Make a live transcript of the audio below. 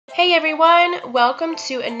Hey everyone, welcome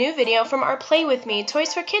to a new video from our Play With Me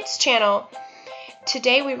Toys for Kids channel.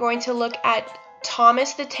 Today we're going to look at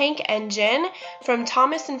Thomas the Tank Engine from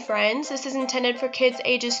Thomas and Friends. This is intended for kids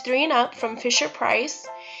ages 3 and up from Fisher-Price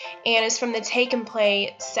and is from the Take and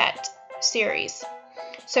Play set series.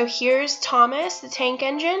 So here's Thomas the Tank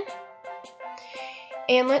Engine.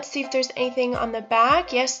 And let's see if there's anything on the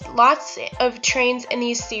back. Yes, lots of trains in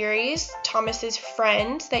these series. Thomas's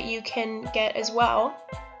friends that you can get as well.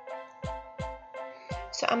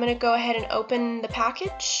 So I'm going to go ahead and open the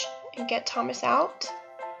package and get Thomas out.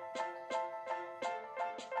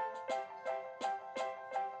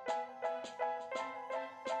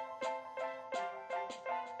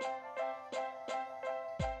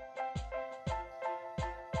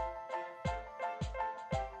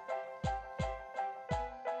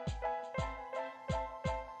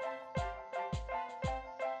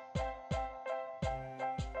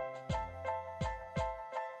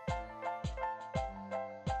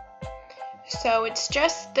 So it's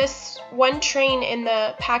just this one train in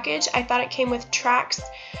the package. I thought it came with tracks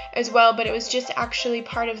as well, but it was just actually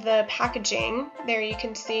part of the packaging. There you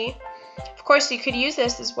can see. Of course, you could use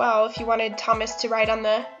this as well if you wanted Thomas to ride on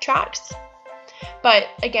the tracks. But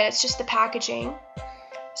again, it's just the packaging.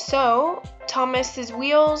 So Thomas's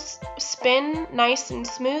wheels spin nice and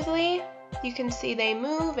smoothly. You can see they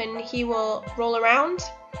move and he will roll around.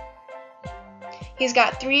 He's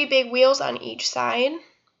got 3 big wheels on each side.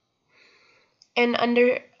 And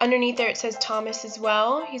underneath there it says Thomas as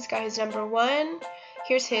well. He's got his number 1.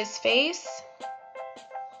 Here's his face.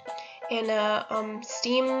 And a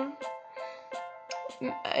steam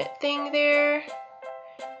thing there.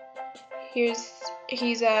 He's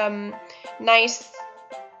nice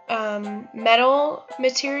metal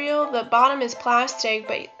material. The bottom is plastic,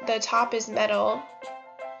 but the top is metal.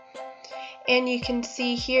 And you can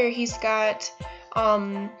see here he's got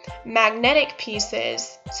magnetic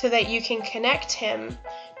pieces so that you can connect him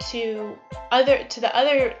to the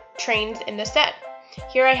other trains in the set.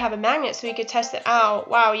 Here I have a magnet so we could test it out.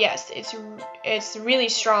 Wow, yes, it's really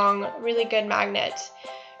strong, really good magnet.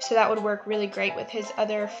 So that would work really great with his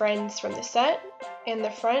other friends from the set. And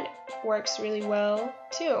the front works really well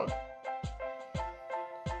too.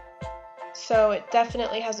 So it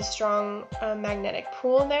definitely has a strong magnetic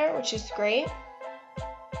pull there, which is great.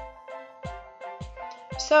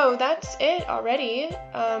 So that's it already,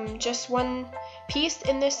 just one piece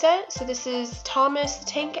in this set. So this is Thomas the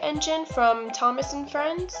Tank Engine from Thomas and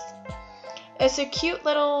Friends. It's a cute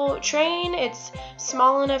little train. It's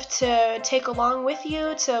small enough to take along with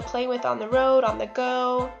you, to play with on the road, on the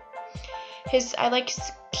go. I like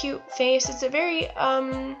his cute face. It's a very,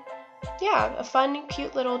 a fun,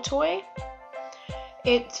 cute little toy.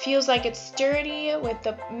 It feels like it's sturdy with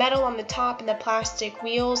the metal on the top and the plastic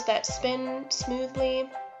wheels that spin smoothly.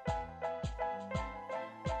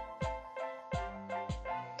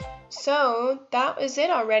 So that was it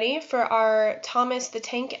already for our Thomas the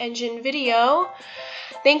Tank Engine video.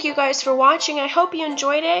 Thank you guys for watching. I hope you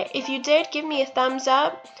enjoyed it. If you did, give me a thumbs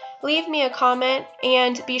up, leave me a comment,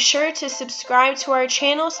 and be sure to subscribe to our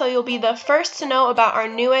channel so you'll be the first to know about our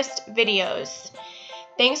newest videos.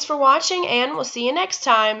 Thanks for watching, and we'll see you next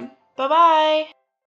time. Bye-bye.